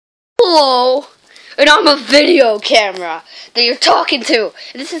Hello, and I'm a video camera that you're talking to.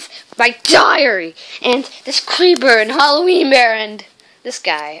 And this is my diary, and this creeper and Halloween bear and this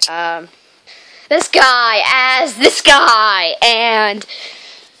guy, and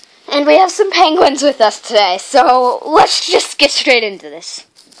we have some penguins with us today. So let's just get straight into this.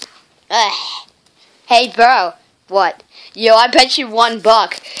 Hey, bro, what? Yo, I bet you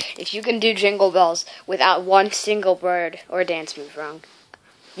 $1 if you can do Jingle Bells without one single word or dance move wrong.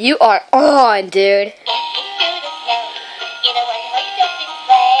 You are on, dude.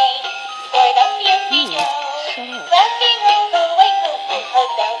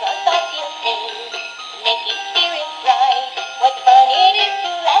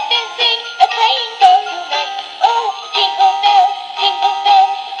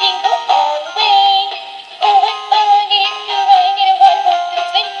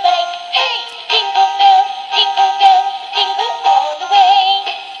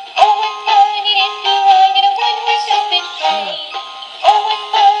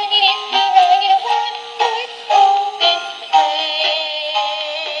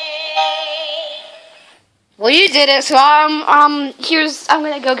 Well, you did it, so I'm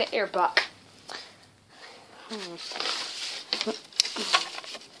gonna go get your buck.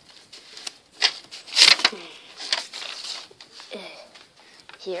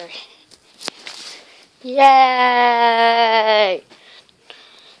 Here. Yay!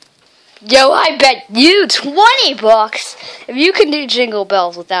 Yo, I bet you $20 if you can do Jingle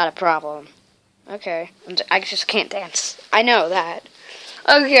Bells without a problem. Okay, I just can't dance. I know that.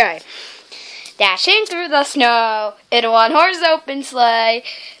 Okay. Dashing through the snow in a one-horse open sleigh,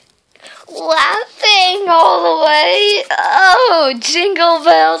 laughing all the way. Oh, jingle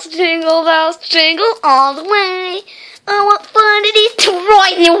bells, jingle all the way. Oh, what fun it is to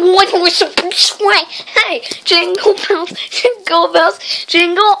ride in a one-horse open sleigh. Hey, jingle bells,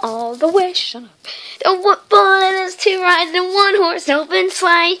 jingle all the way. Shut up. Oh, what fun it is to ride in a one-horse open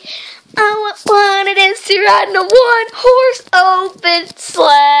sleigh. Oh, what fun it is to ride in a one-horse open sleigh.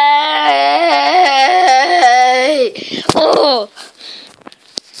 Oh.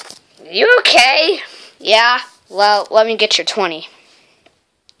 You okay? Yeah? Well, let me get your 20.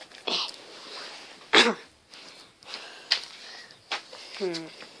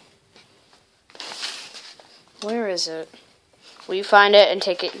 Where is it? Will you find it and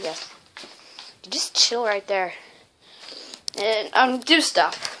take it? Yes. Just chill right there. And do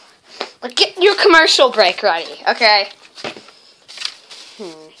stuff. Like, get your commercial break ready, okay?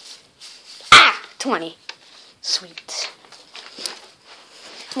 20. Sweet.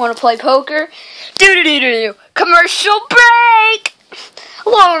 Want to play poker? DoDoDoDoDo. Commercial break!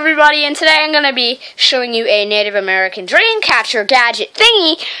 Hello, everybody, and today I'm going to be showing you a Native American dream catcher gadget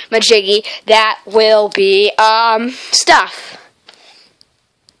thingy majiggy that will be, stuff.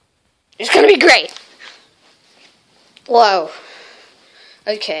 It's going to be great. Whoa.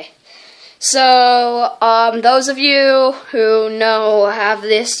 Okay. So, those of you who have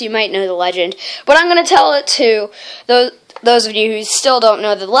this, you might know the legend, but I'm going to tell it to those of you who still don't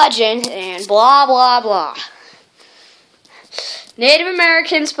know the legend, and blah, blah, blah. Native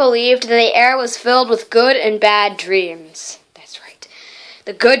Americans believed that the air was filled with good and bad dreams. That's right.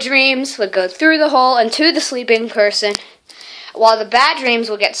 The good dreams would go through the hole and to the sleeping person, while the bad dreams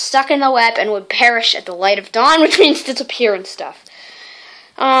would get stuck in the web and would perish at the light of dawn, which means disappear and stuff.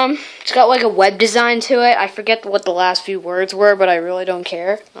 It's got like a web design to it. I forget what the last few words were, but I really don't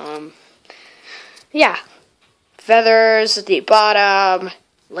care. Yeah. Feathers at the bottom.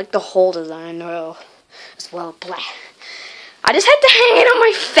 Like the whole design, though. As well, blah. I just had to hang it on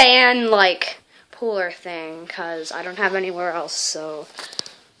my fan, like, puller thing, because I don't have anywhere else, so.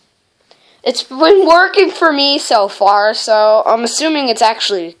 It's been working for me so far, so I'm assuming it's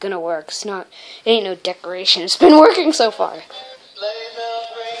actually gonna work. It ain't no decoration. It's been working so far.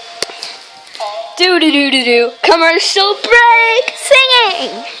 DoDoDoDoDo. Commercial break.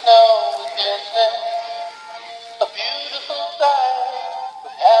 Singing. A beautiful sight.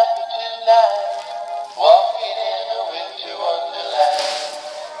 We're happy tonight. Walking in a winter wonderland.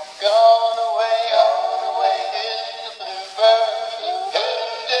 Gone away is the bluebird.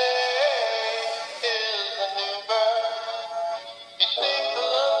 Today is a new bird. He sings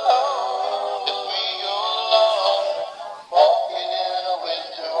alone as we go along. Walking in a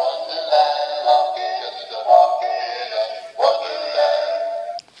winter wonderland.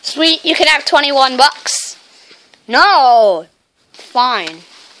 Sweet, you can have $21. No! Fine.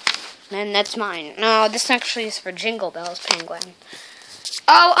 Then that's mine. No, this actually is for Jingle Bells, Penguin.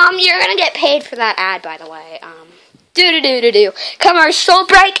 Oh, you're gonna get paid for that ad, by the way. DoDoDoDoDo. Commercial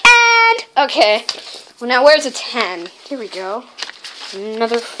break and... Okay. Well, now where's a 10? Here we go.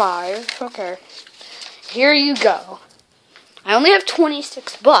 Another 5. Okay. Here you go. I only have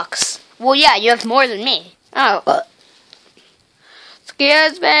 26 bucks. Well, yeah, you have more than me. Oh.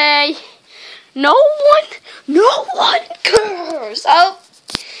 Excuse me. No one cares. Oh.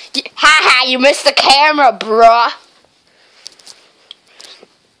 Haha, you missed the camera, bruh.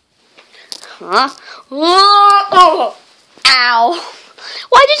 Huh? Oh. Ow.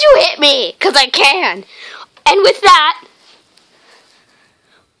 Why did you hit me? 'Cause I can. And with that...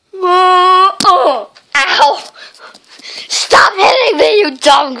 Ow. Stop hitting me, you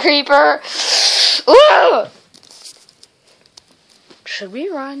dumb creeper. Should we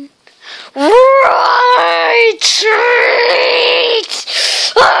run? Retreat!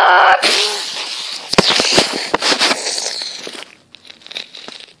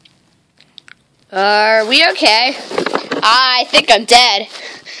 Are we okay? I think I'm dead.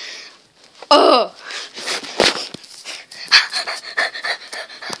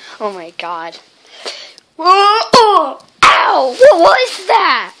 Oh my god. Ow! What was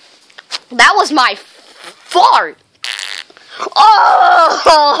that? That was my fart.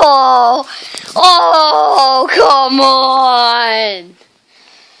 Oh, come on.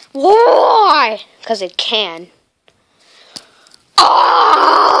 Why? Because it can.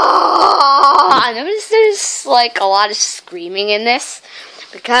 I noticed there's like a lot of screaming in this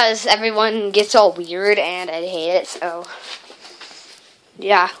because everyone gets all weird and I hate it, so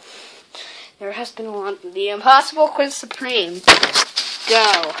yeah. There has been one. The Impossible Quiz Supreme.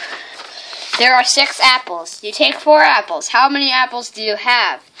 Go. There are 6 apples. You take 4 apples. How many apples do you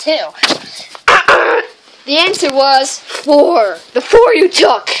have? 2. The answer was 4. The 4 you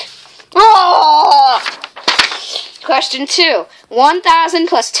took. Oh! Question 2. 1,000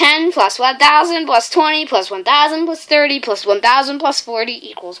 plus 10 plus 1,000 plus 20 plus 1,000 plus 30 plus 1,000 plus 40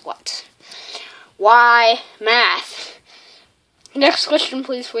 equals what? Why math? Next question,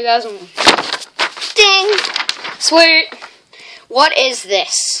 please. 4,001. Ding! Sweet. What is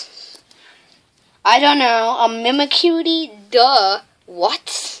this? I don't know. A Mimikyu? Duh.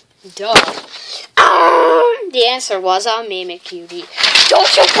 What? Duh. The answer was a Mimikyu.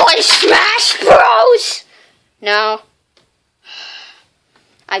 Don't you play Smash Bros? No.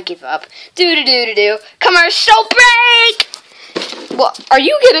 I give up. Do-do-do-do-do. Commercial break! Well, are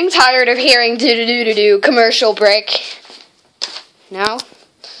you getting tired of hearing do-do-do-do-do commercial break? No?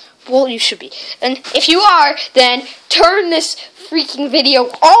 Well, you should be. And if you are, then turn this freaking video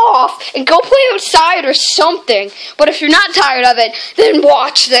off and go play outside or something. But if you're not tired of it, then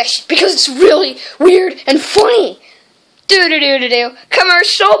watch this because it's really weird and funny. Do-do-do-do-do.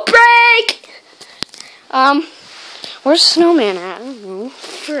 Commercial break! Where's Snowman at? I don't know.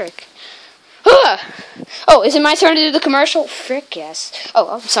 Frick. Oh, is it my turn to do the commercial? Frick, yes. Oh,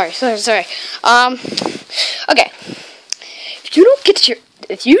 I'm sorry. Okay. If you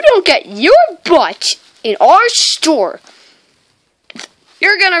don't get your butt in our store,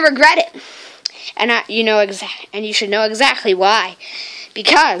 you're gonna regret it. And you should know exactly why.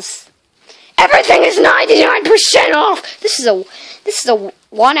 Because everything is 99% off. This is a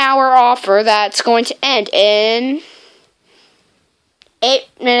 1-hour offer that's going to end in 8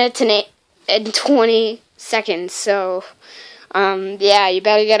 minutes and 20 seconds. So, yeah, you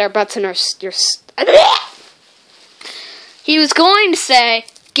better get our butts in your. He was going to say,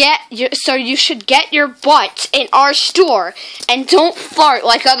 so you should get your butt in our store and don't fart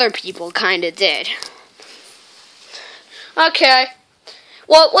like other people kind of did. Okay.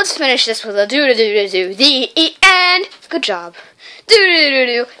 Well, let's finish this with a do-do-do-do-do. The end. Good job.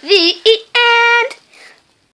 Do-do-do-do-do. The end.